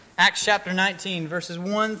Acts chapter 19, verses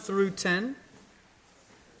 1 through 10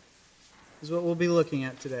 is what we'll be looking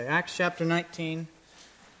at today. Acts chapter 19,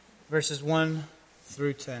 verses 1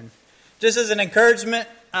 through 10. Just as an encouragement,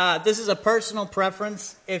 this is a personal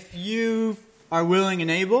preference. If you are willing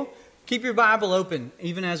and able, keep your Bible open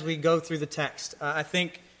even as we go through the text. I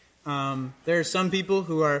think there are some people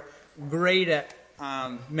who are great at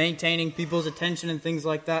maintaining people's attention and things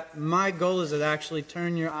like that. My goal is to actually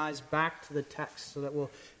turn your eyes back to the text so that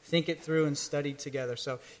we'll think it through and study together.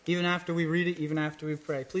 So even after we read it, even after we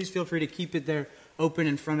pray, please feel free to keep it there open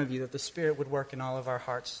in front of you that the Spirit would work in all of our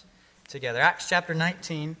hearts together. Acts chapter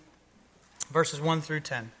 19, verses 1 through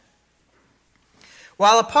 10.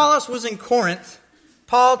 While Apollos was in Corinth,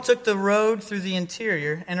 Paul took the road through the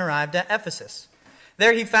interior and arrived at Ephesus.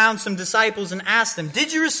 There he found some disciples and asked them,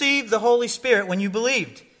 "Did you receive the Holy Spirit when you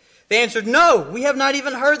believed?" They answered, "No, we have not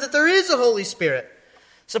even heard that there is a Holy Spirit."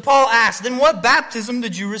 So Paul asked, "Then what baptism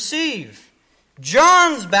did you receive?"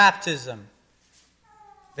 "John's baptism,"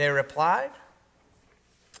 they replied.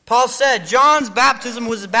 Paul said, "John's baptism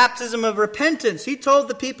was a baptism of repentance. He told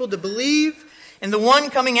the people to believe in the one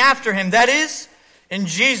coming after him, that is, in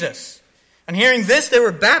Jesus. And hearing this, they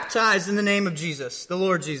were baptized in the name of Jesus, the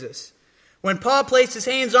Lord Jesus. When Paul placed his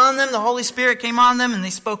hands on them, the Holy Spirit came on them, and they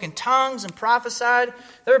spoke in tongues and prophesied.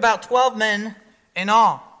 There were about 12 men in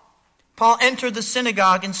all. Paul entered the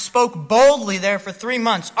synagogue and spoke boldly there for 3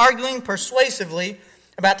 months, arguing persuasively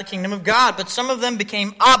about the kingdom of God. But some of them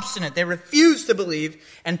became obstinate. They refused to believe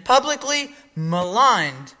and publicly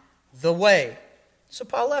maligned the way. So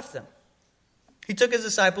Paul left them. He took his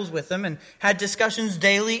disciples with him and had discussions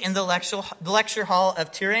daily in the lecture hall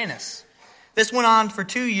of Tyrannus. This went on for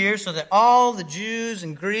 2 years so that all the Jews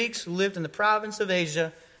and Greeks who lived in the province of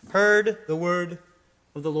Asia heard the word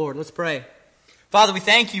of the Lord. Let's pray. Father, we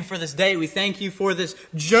thank you for this day. We thank you for this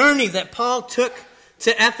journey that Paul took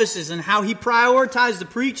to Ephesus and how he prioritized the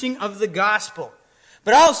preaching of the gospel,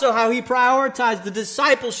 but also how he prioritized the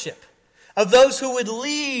discipleship of those who would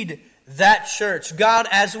lead that church. God,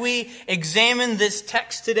 as we examine this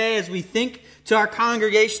text today, as we think to our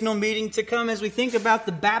congregational meeting to come, as we think about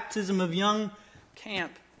the baptism of young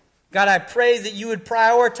Camp, God, I pray that you would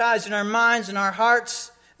prioritize in our minds and our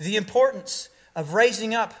hearts the importance of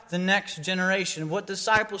raising up the next generation, of what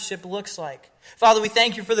discipleship looks like. Father, we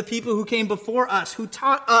thank you for the people who came before us, who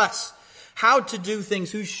taught us how to do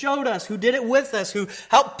things, who showed us, who did it with us, who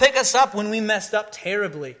helped pick us up when we messed up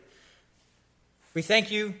terribly. We thank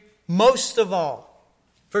you most of all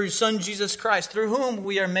for your Son, Jesus Christ, through whom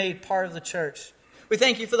we are made part of the church. We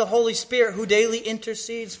thank you for the Holy Spirit who daily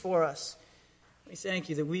intercedes for us. We thank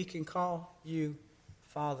you that we can call you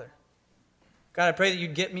Father. God, I pray that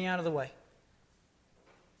you'd get me out of the way.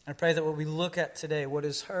 I pray that what we look at today, what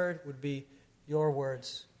is heard, would be your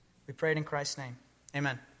words. We pray it in Christ's name.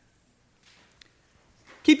 Amen.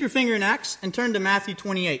 Keep your finger in Acts and turn to Matthew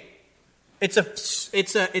 28. It's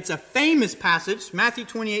a famous passage, Matthew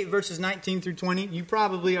 28, verses 19 through 20. You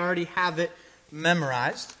probably already have it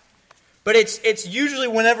memorized. But it's usually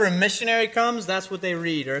whenever a missionary comes, that's what they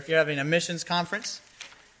read, or if you're having a missions conference.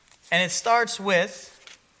 And it starts with,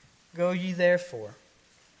 "Go ye therefore.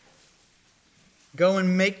 Go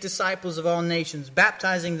and make disciples of all nations,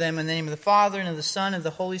 baptizing them in the name of the Father and of the Son and of the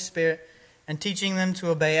Holy Spirit, and teaching them to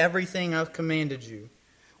obey everything I've commanded you."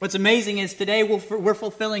 What's amazing is today we're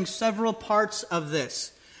fulfilling several parts of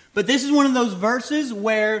this. But this is one of those verses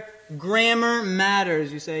where grammar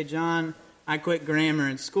matters. You say, "John, I quit grammar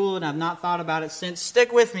in school and I've not thought about it since."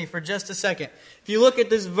 Stick with me for just a second. If you look at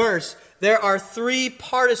this verse, there are 3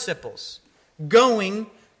 participles: going,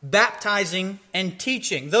 baptizing, and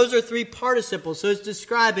teaching. Those are 3 participles, so it's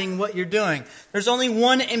describing what you're doing. There's only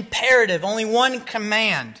one imperative, only one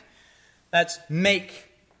command. That's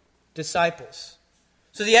make disciples.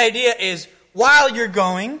 So the idea is, while you're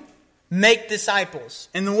going, make disciples.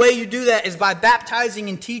 And the way you do that is by baptizing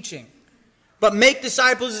and teaching. But make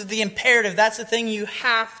disciples is the imperative. That's the thing you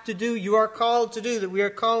have to do. You are called to do, that we are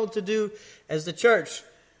called to do as the church.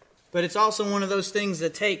 But it's also one of those things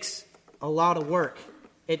that takes a lot of work.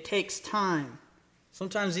 It takes time.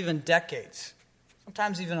 Sometimes even decades.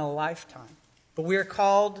 Sometimes even a lifetime. But we are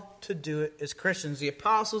called to do it as Christians. The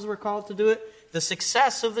apostles were called to do it. The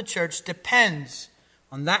success of the church depends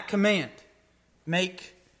on that command.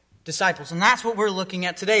 Make disciples. And that's what we're looking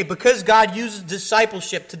at today. Because God uses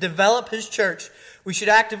discipleship to develop His church, we should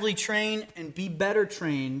actively train and be better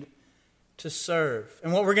trained to serve.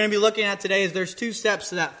 And what we're going to be looking at today is there's 2 steps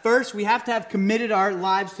to that. First, we have to have committed our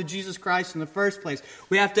lives to Jesus Christ in the first place.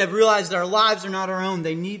 We have to have realized that our lives are not our own.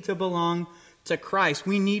 They need to belong to Christ.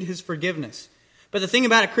 We need His forgiveness. But the thing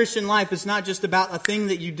about a Christian life is not just about a thing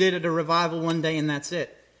that you did at a revival one day and that's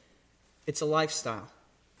it. It's a lifestyle.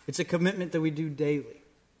 It's a commitment that we do daily.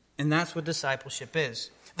 And that's what discipleship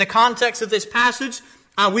is. The context of this passage,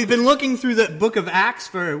 we've been looking through the book of Acts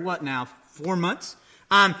for, 4 months?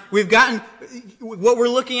 We've gotten, what we're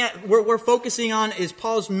looking at, we're focusing on is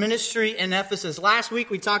Paul's ministry in Ephesus. Last week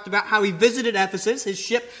we talked about how he visited Ephesus. His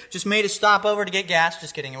ship just made a stop over to get gas.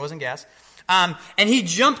 Just kidding, it wasn't gas. And he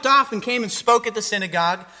jumped off and came and spoke at the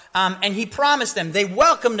synagogue. And he promised them, they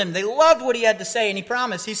welcomed him, they loved what he had to say. And he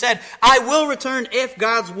promised, he said, I will return if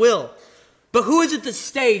God's will. But who is it that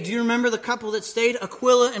stayed? Do you remember the couple that stayed?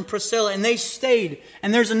 Aquila and Priscilla. And they stayed.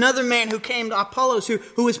 And there's another man who came to Apollos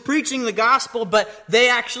who was preaching the gospel, but they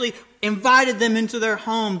actually invited them into their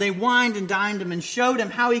home. They wined and dined him and showed him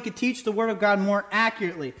how he could teach the word of God more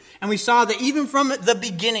accurately. And we saw that even from the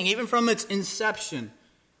beginning, even from its inception,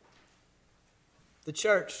 the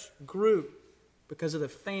church grew because of the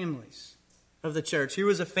families of the church. Here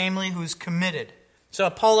was a family who was committed. So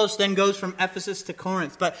Apollos then goes from Ephesus to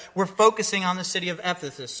Corinth, but we're focusing on the city of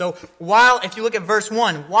Ephesus. So if you look at verse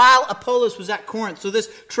 1, while Apollos was at Corinth, so this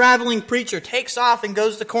traveling preacher takes off and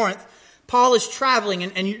goes to Corinth, Paul is traveling,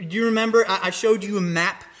 and do you remember I showed you a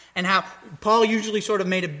map and how Paul usually sort of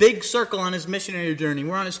made a big circle on his missionary journey.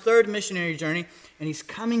 We're on his third missionary journey, and he's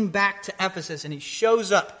coming back to Ephesus, and he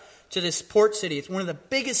shows up to this port city. It's one of the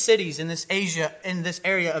biggest cities in this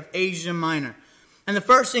area of Asia Minor. And the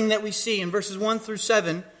first thing that we see in verses 1 through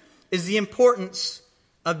 7 is the importance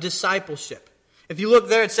of discipleship. If you look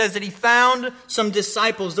there, it says that he found some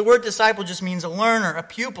disciples. The word disciple just means a learner, a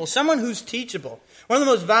pupil, someone who's teachable. One of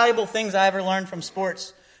the most valuable things I ever learned from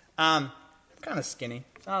sports, I'm kind of skinny,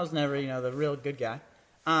 so I was never, the real good guy.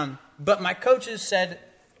 But my coaches said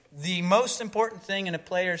the most important thing in a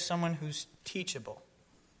player is someone who's teachable,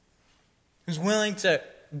 who's willing to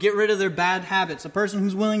get rid of their bad habits, a person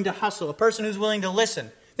who's willing to hustle, a person who's willing to listen.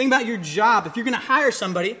 Think about your job. If you're going to hire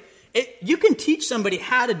somebody, you can teach somebody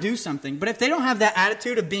how to do something, but if they don't have that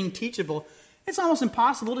attitude of being teachable, it's almost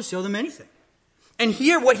impossible to show them anything. And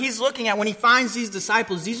here, what he's looking at when he finds these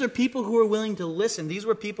disciples, these are people who are willing to listen. These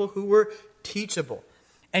were people who were teachable.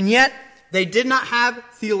 And yet, they did not have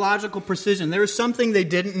theological precision. There was something they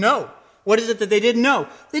didn't know. What is it that they didn't know?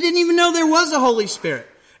 They didn't even know there was a Holy Spirit.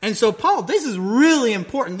 And so Paul, this is really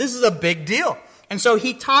important. This is a big deal. And so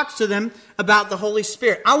he talks to them about the Holy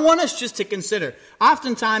Spirit. I want us just to consider,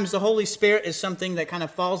 oftentimes the Holy Spirit is something that kind of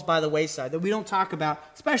falls by the wayside, that we don't talk about,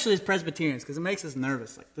 especially as Presbyterians, because it makes us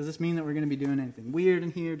nervous. Like, does this mean that we're going to be doing anything weird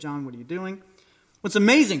in here? John, what are you doing? What's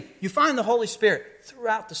amazing, you find the Holy Spirit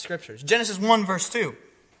throughout the Scriptures. Genesis 1, verse 2.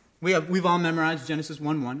 We've all memorized Genesis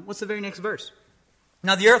 1:1. What's the very next verse?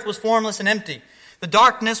 Now the earth was formless and empty. The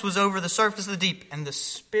darkness was over the surface of the deep, and the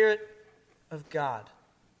Spirit of God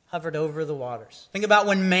hovered over the waters. Think about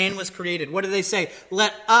when man was created. What did they say?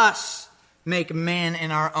 Let us make man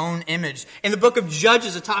in our own image. In the book of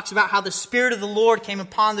Judges, it talks about how the Spirit of the Lord came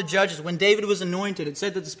upon the judges. When David was anointed, it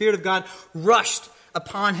said that the Spirit of God rushed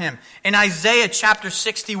upon him. In Isaiah chapter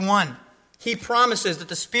 61, he promises that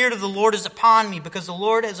the Spirit of the Lord is upon me because the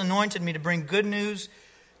Lord has anointed me to bring good news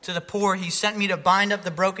to the poor. He sent me to bind up the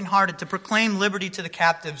brokenhearted, to proclaim liberty to the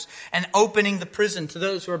captives, and opening the prison to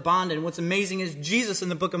those who are bonded. And what's amazing is Jesus in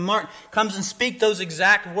the book of Mark comes and speaks those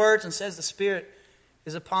exact words and says the Spirit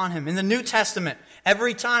is upon him. In the New Testament,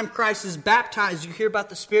 every time Christ is baptized, you hear about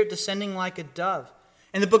the Spirit descending like a dove.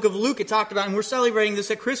 In the book of Luke, it talked about, and we're celebrating this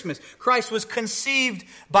at Christmas, Christ was conceived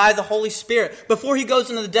by the Holy Spirit. Before he goes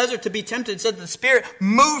into the desert to be tempted, it said that the Spirit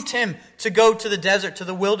moved him to go to the desert, to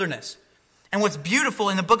the wilderness. And what's beautiful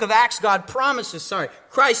in the book of Acts,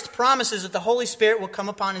 Christ promises that the Holy Spirit will come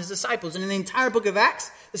upon his disciples. And in the entire book of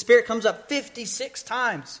Acts, the Spirit comes up 56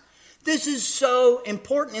 times. This is so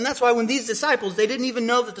important. And that's why when these disciples, they didn't even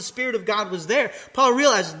know that the Spirit of God was there, Paul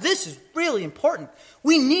realized this is really important.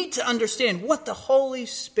 We need to understand what the Holy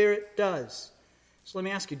Spirit does. So let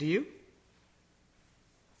me ask you, do you?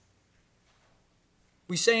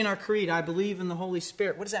 We say in our creed, I believe in the Holy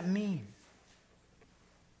Spirit. What does that mean?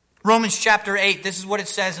 Romans chapter 8, this is what it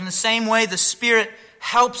says. In the same way, the Spirit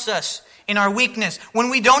helps us in our weakness.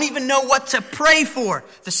 When we don't even know what to pray for,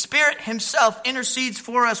 the Spirit himself intercedes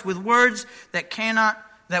for us with groans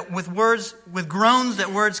that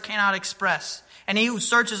words cannot express. And he who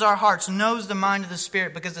searches our hearts knows the mind of the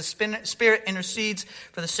Spirit, because the Spirit intercedes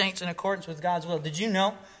for the saints in accordance with God's will. Did you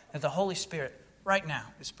know that the Holy Spirit right now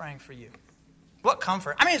is praying for you? What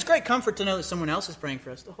comfort. I mean, it's great comfort to know that someone else is praying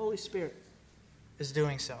for us. The Holy Spirit is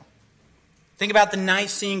doing so. Think about the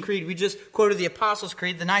Nicene Creed. We just quoted the Apostles'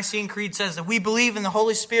 Creed. The Nicene Creed says that we believe in the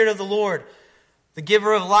Holy Spirit of the Lord, the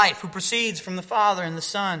giver of life, who proceeds from the Father and the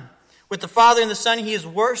Son. With the Father and the Son, he is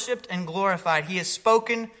worshipped and glorified. He has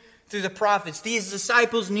spoken through the prophets. These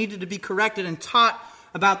disciples needed to be corrected and taught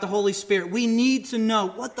about the Holy Spirit. We need to know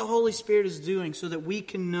what the Holy Spirit is doing so that we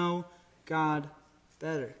can know God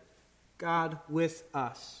better. God with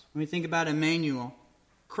us. When we think about Emmanuel,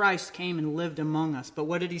 Christ came and lived among us. But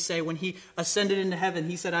what did he say? When he ascended into heaven,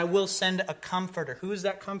 he said, I will send a comforter. Who is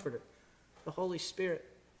that comforter? The Holy Spirit.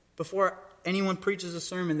 Before anyone preaches a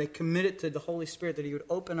sermon, they commit it to the Holy Spirit that he would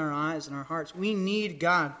open our eyes and our hearts. We need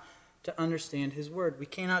God to understand his word. We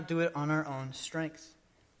cannot do it on our own strength.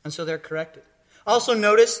 And so they're corrected. Also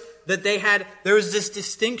notice that there was this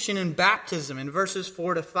distinction in baptism in verses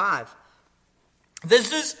 4 to 5.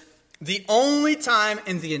 This is the only time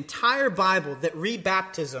in the entire Bible that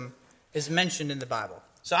rebaptism is mentioned in the Bible.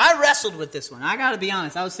 So I wrestled with this one. I got to be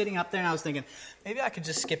honest. I was sitting up there and I was thinking, maybe I could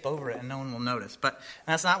just skip over it and no one will notice. But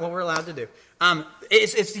that's not what we're allowed to do.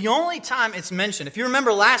 It's the only time it's mentioned. If you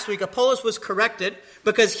remember last week, Apollos was corrected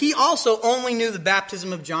because he also only knew the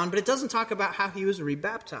baptism of John, but it doesn't talk about how he was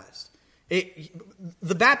rebaptized.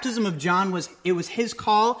 The baptism of John was his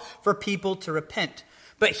call for people to repent.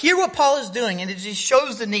 But here what Paul is doing, and he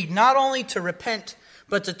shows the need not only to repent,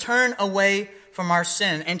 but to turn away from our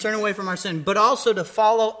sin, but also to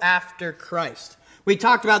follow after Christ. We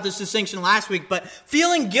talked about this distinction last week, but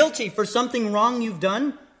feeling guilty for something wrong you've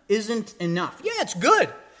done isn't enough. Yeah, it's good.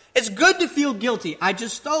 It's good to feel guilty. I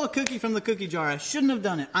just stole a cookie from the cookie jar. I shouldn't have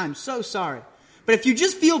done it. I'm so sorry. But if you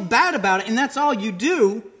just feel bad about it and that's all you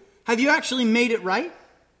do, have you actually made it right?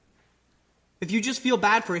 If you just feel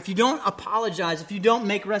bad for it, if you don't apologize, if you don't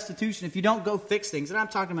make restitution, if you don't go fix things, and I'm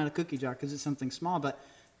talking about a cookie jar because it's something small, but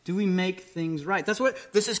do we make things right? That's what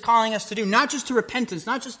this is calling us to do. Not just to repentance,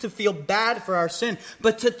 not just to feel bad for our sin,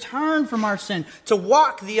 but to turn from our sin, to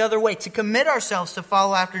walk the other way, to commit ourselves to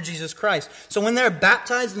follow after Jesus Christ. So when they're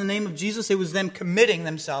baptized in the name of Jesus, it was them committing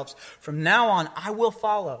themselves. From now on, I will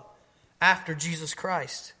follow after Jesus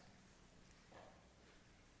Christ.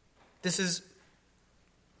 This is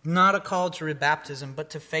not a call to rebaptism, but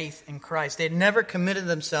to faith in Christ. They had never committed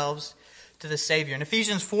themselves to the Savior. In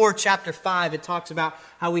Ephesians 4, chapter 5, it talks about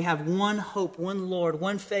how we have one hope, one Lord,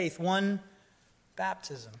 one faith, one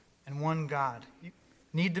baptism, and one God. You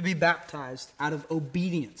need to be baptized out of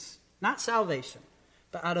obedience. Not salvation,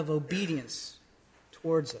 but out of obedience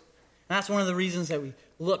towards it. And that's one of the reasons that we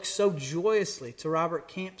look so joyously to Robert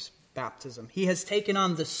Camp's baptism. He has taken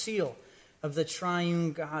on the seal of the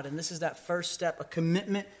triune God. And this is that first step, a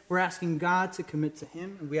commitment. We're asking God to commit to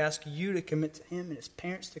him, and we ask you to commit to him and his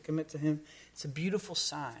parents to commit to him. It's a beautiful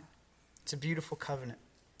sign. It's a beautiful covenant.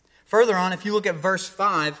 Further on, if you look at verse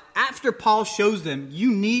 5, after Paul shows them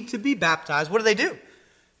you need to be baptized, what do?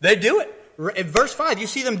 They do it. In verse 5, you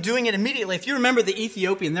see them doing it immediately. If you remember the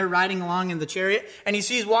Ethiopian, they're riding along in the chariot, and he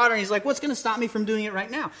sees water, and he's like, what's going to stop me from doing it right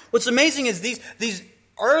now? What's amazing is these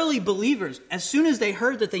early believers, as soon as they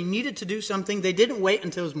heard that they needed to do something, they didn't wait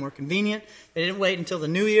until it was more convenient. They didn't wait until the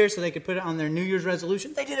New Year so they could put it on their New Year's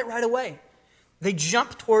resolution. They did it right away. They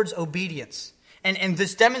jumped towards obedience. And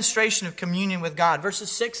this demonstration of communion with God,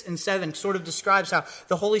 verses 6 and 7 sort of describes how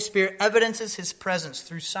the Holy Spirit evidences his presence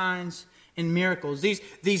through signs and miracles. What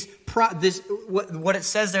it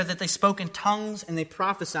says there, that they spoke in tongues and they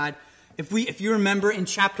prophesied. If you remember in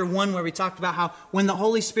chapter 1 where we talked about how when the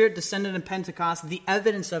Holy Spirit descended in Pentecost, the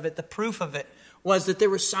evidence of it, the proof of it, was that there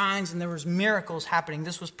were signs and there was miracles happening.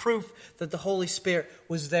 This was proof that the Holy Spirit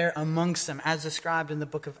was there amongst them, as described in the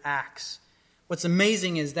book of Acts. What's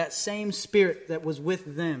amazing is that same Spirit that was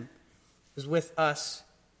with them is with us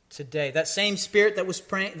today. That same Spirit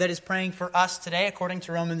that is praying for us today, according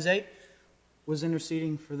to Romans 8, was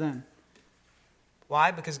interceding for them.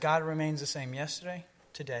 Why? Because God remains the same yesterday,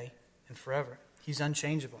 today, and forever. He's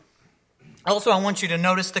unchangeable. Also, I want you to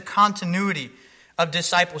notice the continuity of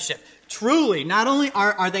discipleship. Truly, not only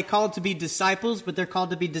are they called to be disciples, but they're called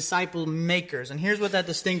to be disciple makers. And here's what that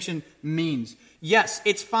distinction means. Yes,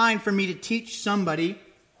 it's fine for me to teach somebody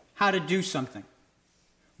how to do something.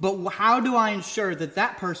 But how do I ensure that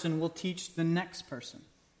that person will teach the next person?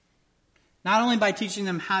 Not only by teaching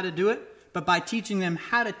them how to do it, but by teaching them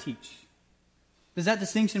how to teach. Does that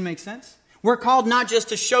distinction make sense? We're called not just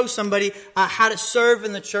to show somebody how to serve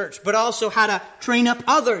in the church, but also how to train up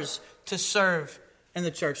others to serve in the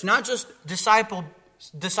church. Not just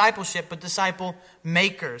discipleship, but disciple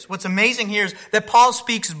makers. What's amazing here is that Paul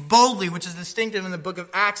speaks boldly, which is distinctive in the book of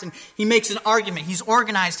Acts, and he makes an argument. He's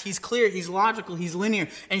organized, he's clear, he's logical, he's linear,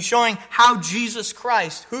 and showing who Jesus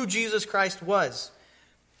Christ was.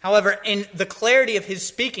 However, in the clarity of his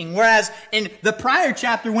speaking, whereas in the prior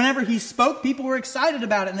chapter, whenever he spoke, people were excited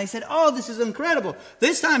about it. And they said, oh, this is incredible.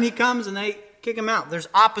 This time he comes and they kick him out. There's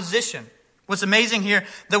opposition. What's amazing here,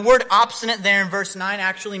 the word obstinate there in verse 9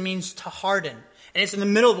 actually means to harden. And it's in the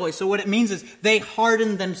middle voice. So what it means is they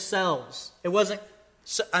hardened themselves. It wasn't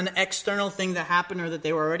an external thing that happened or that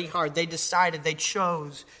they were already hard. They decided, they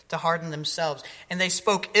chose to harden themselves. And they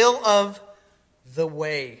spoke ill of the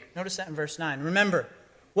way. Notice that in verse 9. Remember,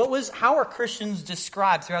 how are Christians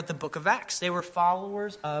described throughout the book of Acts? They were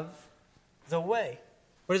followers of the way.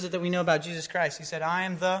 What is it that we know about Jesus Christ? He said, I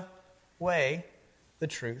am the way, the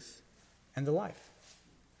truth, and the life.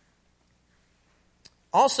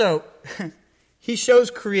 Also, he shows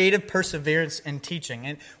creative perseverance in teaching.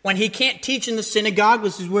 And when he can't teach in the synagogue,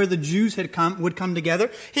 which is where the Jews would come together,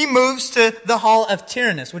 he moves to the Hall of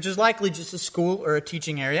Tyrannus, which is likely just a school or a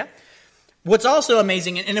teaching area. What's also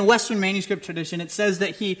amazing, in a Western manuscript tradition, it says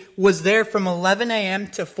that he was there from 11 a.m.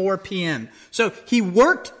 to 4 p.m. So he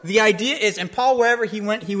worked. The idea is, and Paul, wherever he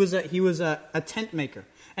went, he was a tent maker.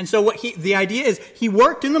 And so the idea is, he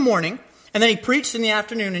worked in the morning, and then he preached in the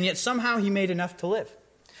afternoon, and yet somehow he made enough to live.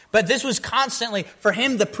 But this was constantly, for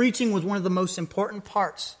him, the preaching was one of the most important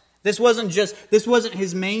parts. This wasn't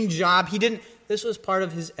his main job. This was part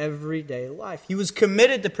of his everyday life. He was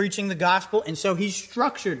committed to preaching the gospel, and so he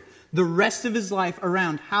structured the rest of his life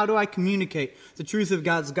around, how do I communicate the truth of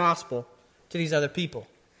God's gospel to these other people?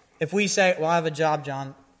 If we say, well, I have a job,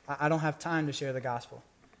 John, I don't have time to share the gospel.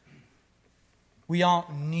 We all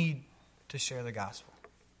need to share the gospel.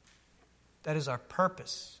 That is our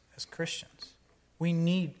purpose as Christians. We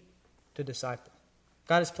need to disciple.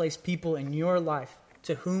 God has placed people in your life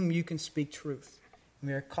to whom you can speak truth. And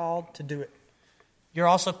we are called to do it. You're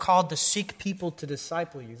also called to seek people to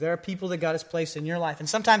disciple you. There are people that God has placed in your life. And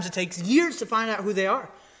sometimes it takes years to find out who they are.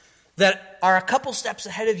 That are a couple steps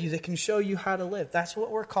ahead of you that can show you how to live. That's what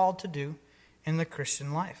we're called to do in the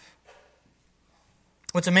Christian life.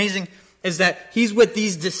 What's amazing is that he's with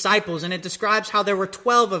these disciples, and it describes how there were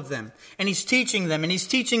 12 of them. And he's teaching them, and he's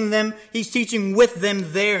teaching with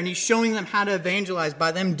them there, and he's showing them how to evangelize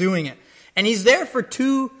by them doing it. And he's there for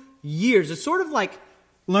 2 years. It's sort of like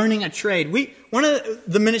learning a trade. One of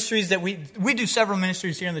the ministries that we do several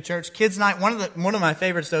ministries here in the church. Kids Night, one of my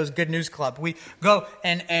favorites though is Good News Club. We go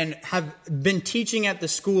and have been teaching at the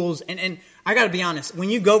schools, and I got to be honest,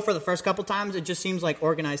 when you go for the first couple times, it just seems like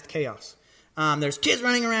organized chaos. There's kids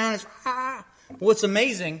running around. But what's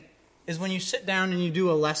amazing is when you sit down and you do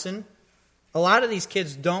a lesson, a lot of these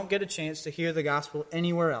kids don't get a chance to hear the gospel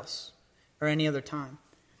anywhere else or any other time.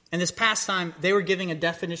 And this past time, they were giving a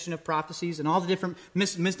definition of prophecies and all the different...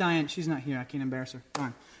 Miss Diane, she's not here. I can't embarrass her.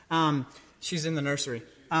 Fine. She's in the nursery.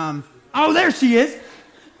 Oh, there she is.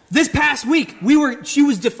 This past week, she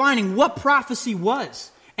was defining what prophecy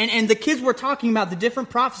was. And the kids were talking about the different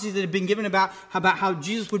prophecies that had been given about how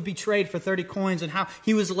Jesus would be betrayed for 30 coins and how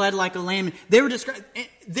he was led like a lamb. There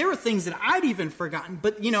were things that I'd even forgotten,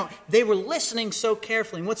 but they were listening so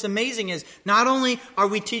carefully. And what's amazing is not only are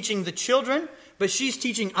we teaching the children, but she's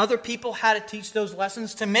teaching other people how to teach those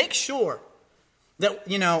lessons to make sure that,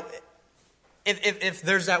 if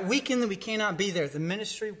there's that weekend that we cannot be there, the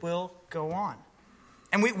ministry will go on.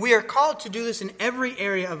 And we are called to do this in every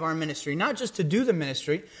area of our ministry, not just to do the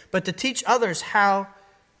ministry, but to teach others how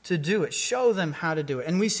to do it, show them how to do it.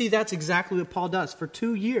 And we see that's exactly what Paul does for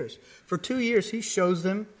 2 years. For 2 years, he shows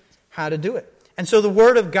them how to do it. And so the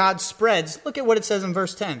word of God spreads. Look at what it says in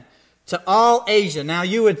verse 10. To all Asia. Now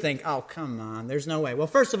you would think, oh, come on, there's no way. Well,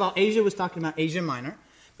 first of all, Asia was talking about Asia Minor.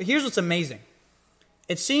 But here's what's amazing.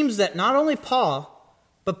 It seems that not only Paul,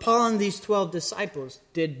 but Paul and these 12 disciples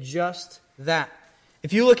did just that.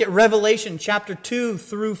 If you look at Revelation chapter 2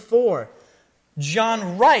 through 4,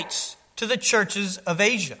 John writes to the churches of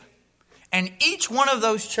Asia. And each one of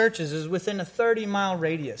those churches is within a 30-mile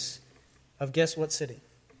radius of guess what city?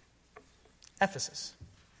 Ephesus.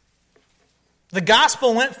 The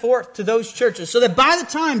gospel went forth to those churches so that by the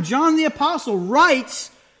time John the Apostle writes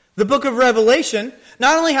the book of Revelation,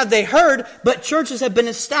 not only have they heard, but churches have been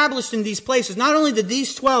established in these places. Not only did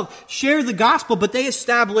these 12 share the gospel, but they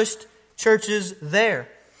established churches there.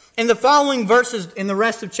 In the following verses, in the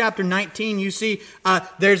rest of chapter 19, you see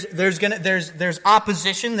there's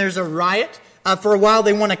opposition, there's a riot. For a while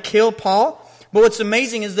they want to kill Paul. But what's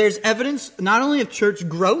amazing is there's evidence not only of church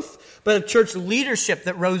growth, but of church leadership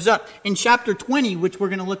that rose up. In chapter 20, which we're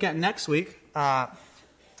going to look at next week, I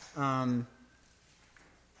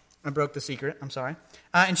broke the secret, I'm sorry.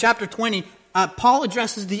 In chapter 20, Paul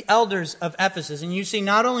addresses the elders of Ephesus. And you see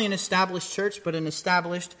not only an established church, but an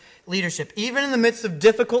established leadership. Even in the midst of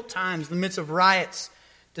difficult times, in the midst of riots,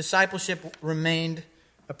 discipleship remained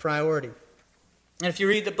a priority. And if you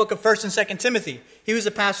read the book of 1 and 2 Timothy, he was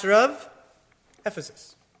a pastor of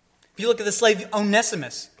Ephesus. If you look at the slave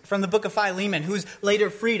Onesimus from the book of Philemon, who was later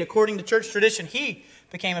freed according to church tradition, he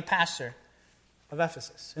became a pastor of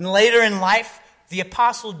Ephesus. And later in life, The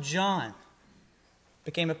Apostle John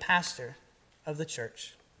became a pastor of the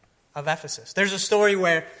church of Ephesus. There's a story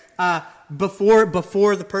where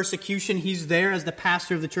before the persecution, he's there as the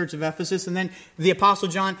pastor of the church of Ephesus, and then the Apostle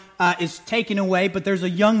John is taken away, but there's a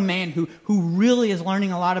young man who really is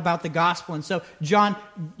learning a lot about the gospel. And so John,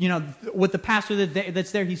 with the pastor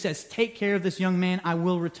that's there, he says, "Take care of this young man, I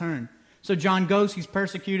will return." So John goes, he's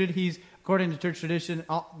persecuted, according to church tradition,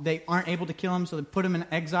 they aren't able to kill him, so they put him in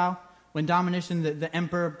exile. When Domitian, the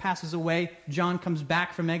emperor, passes away, John comes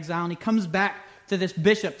back from exile, and he comes back to this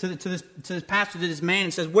bishop, to this pastor, to this man,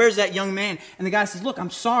 and says, "Where's that young man?" And the guy says, "Look, I'm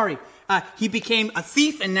sorry. He became a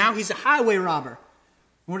thief, and now he's a highway robber."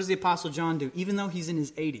 And what does the Apostle John do? Even though he's in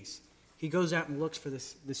his 80s, he goes out and looks for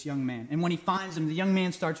this young man. And when he finds him, the young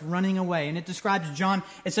man starts running away. And it describes John.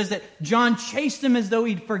 It says that John chased him as though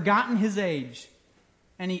he'd forgotten his age.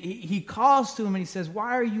 And he calls to him and he says,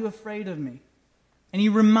 "Why are you afraid of me?" And he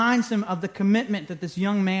reminds him of the commitment that this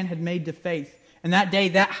young man had made to faith. And that day,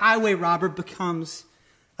 that highway robber becomes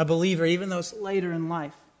a believer, even though it's later in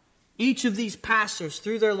life. Each of these pastors,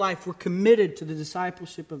 through their life, were committed to the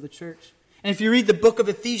discipleship of the church. And if you read the book of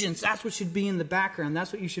Ephesians, that's what should be in the background.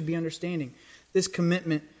 That's what you should be understanding, this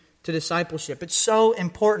commitment to discipleship. It's so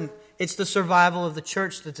important. It's the survival of the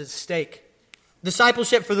church that's at stake.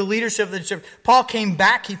 Discipleship for the leadership of the church. Paul came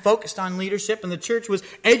back, he focused on leadership, and the church was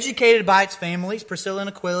educated by its families, Priscilla and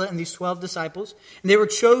Aquila, and these 12 disciples. And they were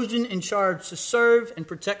chosen and charged to serve and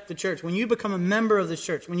protect the church. When you become a member of the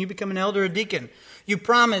church, when you become an elder or deacon, you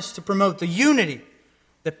promise to promote the unity,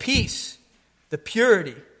 the peace, the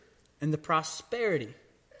purity, and the prosperity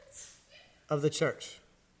of the church.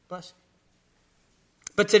 Bless you.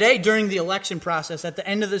 But today, during the election process, at the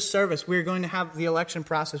end of this service, we are going to have the election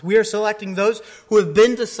process. We are selecting those who have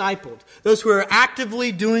been discipled, those who are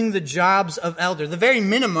actively doing the jobs of elder. The very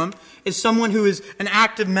minimum is someone who is an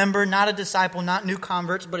active member, not a disciple, not new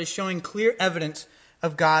converts, but is showing clear evidence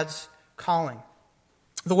of God's calling.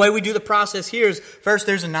 The way we do the process here is, first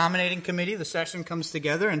there's a nominating committee. The session comes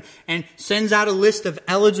together and sends out a list of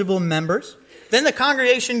eligible members. Then the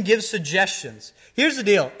congregation gives suggestions. Here's the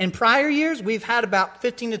deal. In prior years, we've had about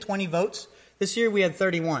 15 to 20 votes. This year, we had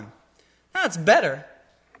 31. Now, it's better,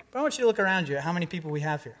 but I want you to look around you at how many people we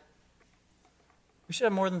have here. We should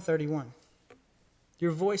have more than 31.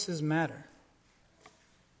 Your voices matter.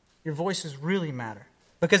 Your voices really matter.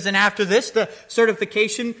 Because then after this, the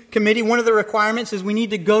certification committee, one of the requirements is we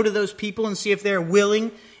need to go to those people and see if they're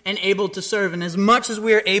willing and able to serve. And as much as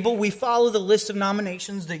we are able, we follow the list of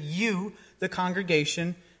nominations that you, the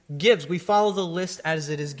congregation, gives. We follow the list as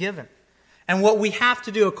it is given. And what we have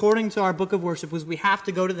to do, according to our book of worship, is we have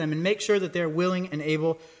to go to them and make sure that they're willing and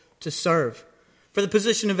able to serve. For the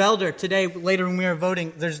position of elder, today, later when we are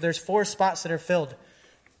voting, there's 4 spots that are filled.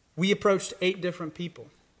 We approached 8 different people.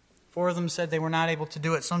 4 of them said they were not able to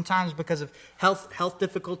do it, sometimes because of health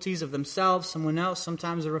difficulties of themselves, someone else,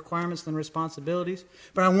 sometimes the requirements and responsibilities.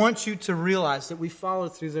 But I want you to realize that we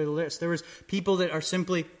followed through their list. There was people that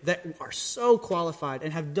are so qualified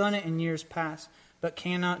and have done it in years past, but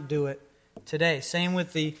cannot do it today. Same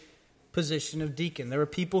with the position of deacon. There were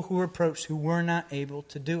people who were approached who were not able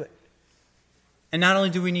to do it. And not only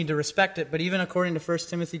do we need to respect it, but even according to 1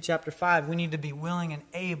 Timothy chapter 5, we need to be willing and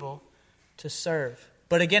able to serve.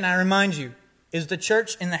 But again, I remind you, is the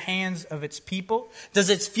church in the hands of its people? Does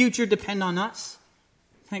its future depend on us?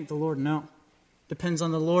 Thank the Lord, no. Depends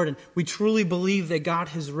on the Lord. And we truly believe that God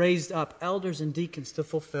has raised up elders and deacons to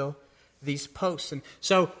fulfill these posts. And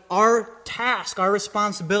so our task, our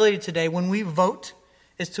responsibility today when we vote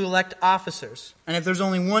is to elect officers. And if there's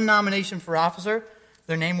only one nomination for officer,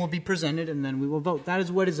 their name will be presented and then we will vote. That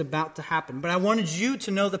is what is about to happen. But I wanted you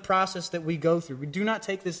to know the process that we go through. We do not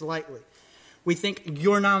take this lightly. We think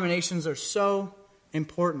your nominations are so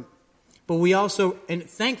important. But we also, and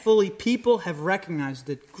thankfully, people have recognized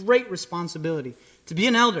the great responsibility to be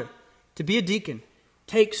an elder, to be a deacon,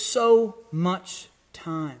 takes so much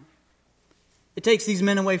time. It takes these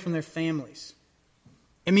men away from their families.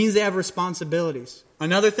 It means they have responsibilities.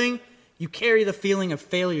 Another thing, you carry the feeling of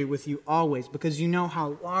failure with you always because you know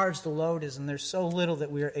how large the load is and there's so little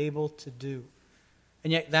that we are able to do.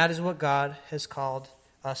 And yet that is what God has called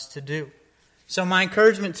us to do. So my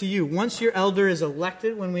encouragement to you, once your elder is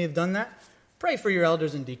elected, when we have done that, pray for your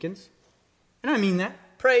elders and deacons. And I mean that.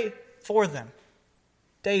 Pray for them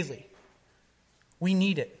daily. We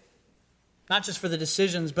need it. Not just for the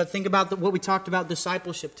decisions, but think about what we talked about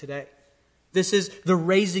discipleship today. This is the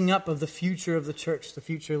raising up of the future of the church, the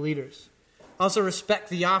future leaders. Also respect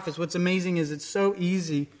the office. What's amazing is it's so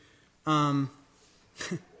easy. They're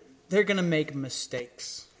going to make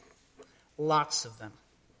mistakes. Lots of them.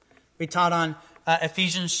 We taught on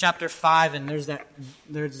Ephesians chapter 5, and there's that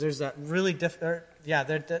really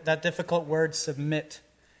that difficult word, submit.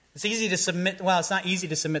 It's easy to submit. Well, it's not easy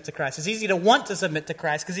to submit to Christ. It's easy to want to submit to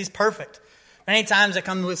Christ because He's perfect. Many times it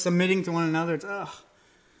comes with submitting to one another. It's,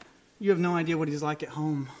 you have no idea what He's like at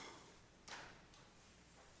home.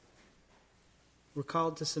 We're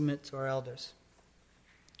called to submit to our elders.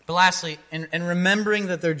 But lastly, in remembering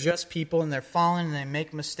that they're just people and they're fallen and they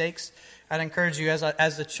make mistakes, I'd encourage you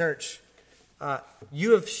as the church,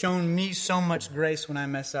 you have shown me so much grace when I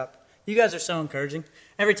mess up. You guys are so encouraging.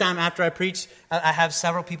 Every time after I preach, I have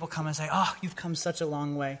several people come and say, "Oh, you've come such a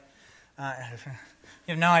long way." You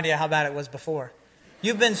have no idea how bad it was before.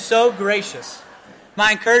 You've been so gracious.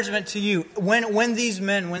 My encouragement to you, when these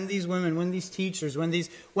men, when these women, when these teachers,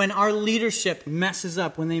 when our leadership messes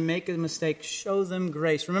up, when they make a mistake, show them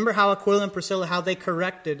grace. Remember how Aquila and Priscilla, how they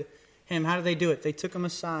corrected him. How did they do it? They took him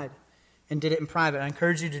aside and did it in private. I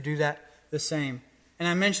encourage you to do that the same. And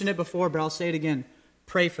I mentioned it before, but I'll say it again.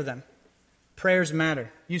 Pray for them. Prayers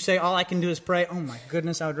matter. You say, all I can do is pray. Oh my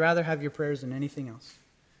goodness, I would rather have your prayers than anything else.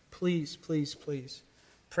 Please, please, please.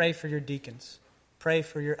 Pray for your deacons. Pray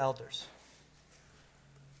for your elders.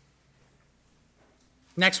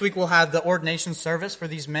 Next week we'll have the ordination service for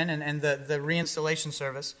these men and the reinstallation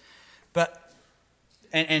service. But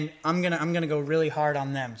and I'm gonna go really hard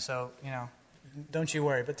on them. So, don't you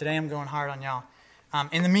worry. But today I'm going hard on y'all.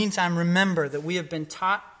 In the meantime, remember that we have been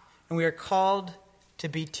taught and we are called to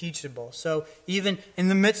be teachable. So even in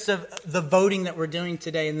the midst of the voting that we're doing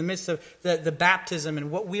today, in the midst of the baptism,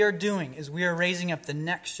 and what we are doing is we are raising up the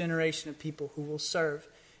next generation of people who will serve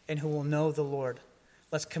and who will know the Lord.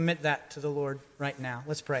 Let's commit that to the Lord right now.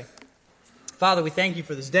 Let's pray. Father, we thank you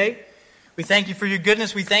for this day. We thank you for your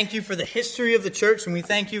goodness. We thank you for the history of the church, and we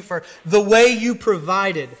thank you for the way you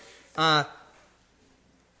provided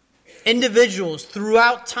individuals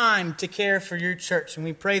throughout time to care for your church. And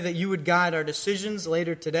we pray that you would guide our decisions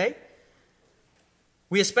later today.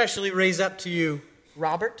 We especially raise up to you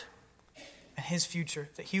Robert and his future,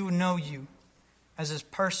 that he would know you as his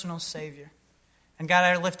personal Savior. And God,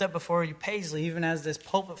 I lift up before you Paisley, even as this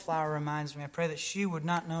pulpit flower reminds me. I pray that she would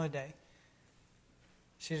not know a day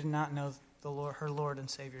she did not know the Lord, her Lord and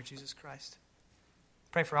Savior, Jesus Christ.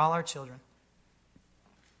 Pray for all our children.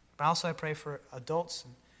 But also I pray for adults.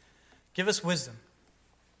 And give us wisdom.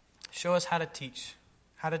 Show us how to teach,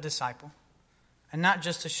 how to disciple. And not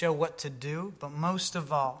just to show what to do, but most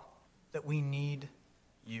of all, that we need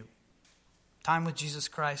you. Time with Jesus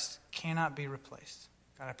Christ cannot be replaced.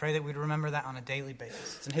 God, I pray that we'd remember that on a daily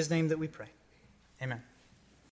basis. It's in His name that we pray. Amen.